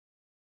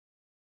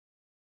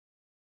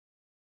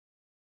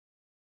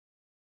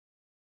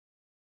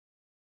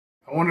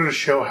I wanted to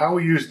show how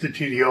we use the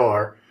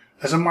TDR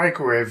as a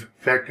microwave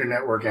vector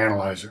network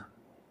analyzer.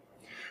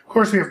 Of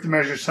course, we have to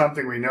measure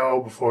something we know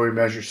before we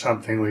measure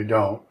something we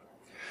don't.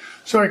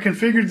 So I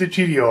configured the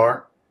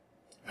TDR.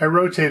 I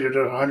rotated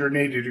it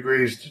 180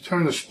 degrees to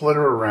turn the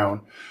splitter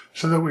around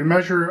so that we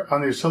measure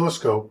on the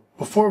oscilloscope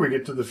before we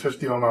get to the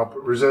 50 ohm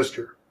output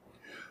resistor.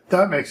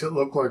 That makes it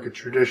look like a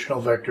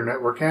traditional vector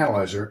network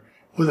analyzer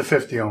with a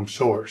 50 ohm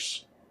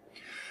source.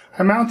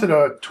 I mounted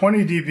a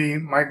 20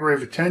 dB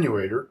microwave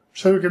attenuator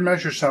so we can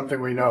measure something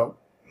we know.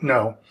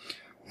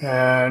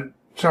 And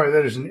sorry,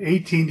 that is an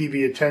 18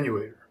 dB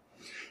attenuator.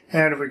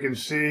 And if we can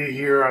see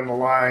here on the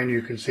line,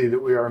 you can see that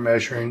we are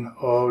measuring,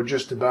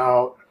 just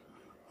about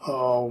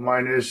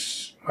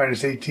minus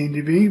 18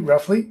 dB,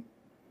 roughly.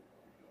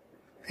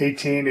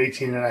 18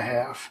 and a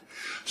half.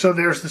 So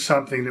there's the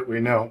something that we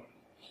know.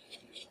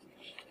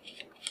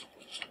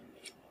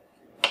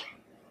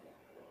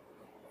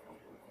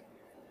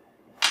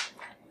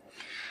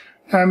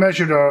 I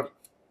mounted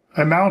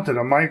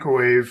a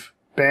microwave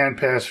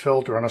bandpass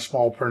filter on a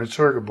small printed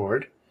circuit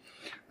board.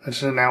 And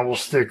so now we'll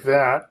stick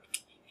that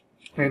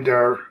into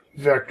our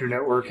vector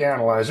network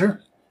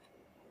analyzer.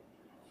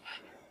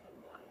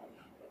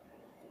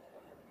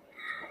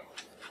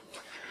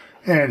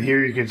 And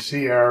here you can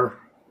see our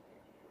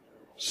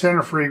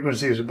center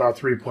frequency is about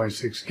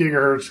 3.6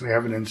 gigahertz. We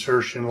have an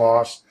insertion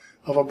loss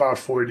of about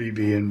 4 dB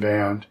in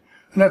band.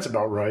 And that's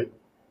about right.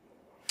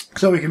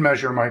 So we can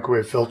measure a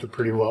microwave filter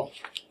pretty well.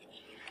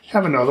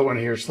 Have another one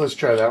here, so let's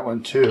try that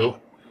one too,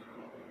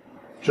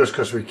 just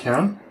because we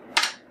can.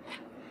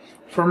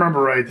 If I remember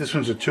right, this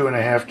one's a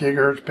 2.5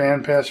 gigahertz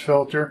bandpass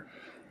filter.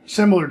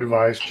 Similar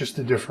device, just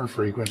a different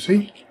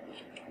frequency.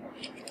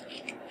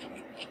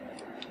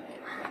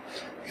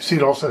 You see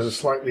it also has a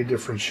slightly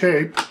different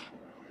shape.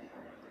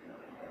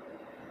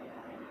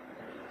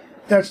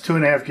 That's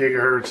 2.5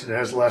 gigahertz. It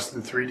has less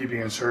than 3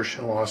 dB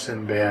insertion loss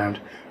in band.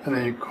 And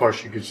then, of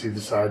course, you can see the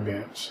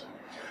sidebands.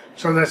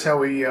 So that's how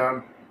we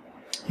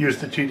use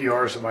the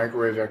TDR as a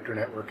microwave vector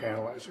network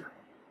analyzer.